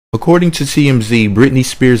According to TMZ, Britney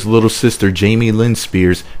Spears' little sister Jamie Lynn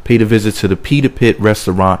Spears paid a visit to the Pita Pit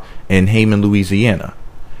restaurant in Hammond, Louisiana.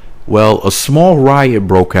 Well, a small riot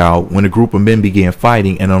broke out when a group of men began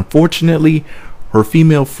fighting, and unfortunately, her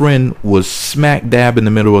female friend was smack dab in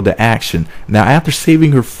the middle of the action. Now, after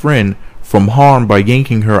saving her friend from harm by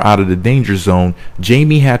yanking her out of the danger zone,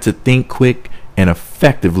 Jamie had to think quick and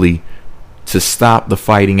effectively to stop the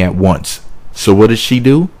fighting at once. So what did she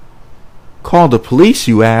do? Call the police,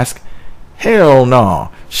 you ask? Hell no.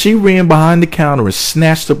 She ran behind the counter and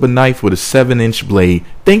snatched up a knife with a 7-inch blade.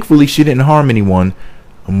 Thankfully, she didn't harm anyone,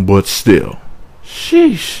 but still.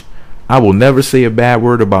 Sheesh. I will never say a bad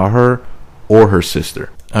word about her or her sister.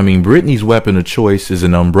 I mean, Britney's weapon of choice is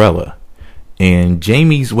an umbrella, and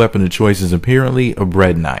Jamie's weapon of choice is apparently a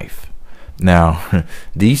bread knife. Now,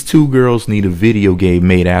 these two girls need a video game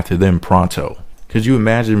made after them pronto. Could you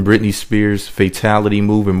imagine Britney Spears' fatality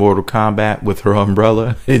move in Mortal Kombat with her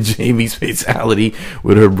umbrella and Jamie's fatality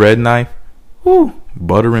with her bread knife? Woo,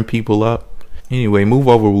 buttering people up. Anyway, move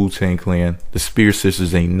over, Wu-Tang Clan. The Spears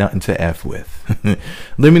sisters ain't nothing to F with.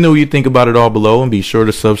 Let me know what you think about it all below, and be sure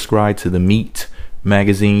to subscribe to the Meat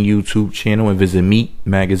Magazine YouTube channel and visit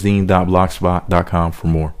meatmagazine.blogspot.com for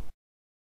more.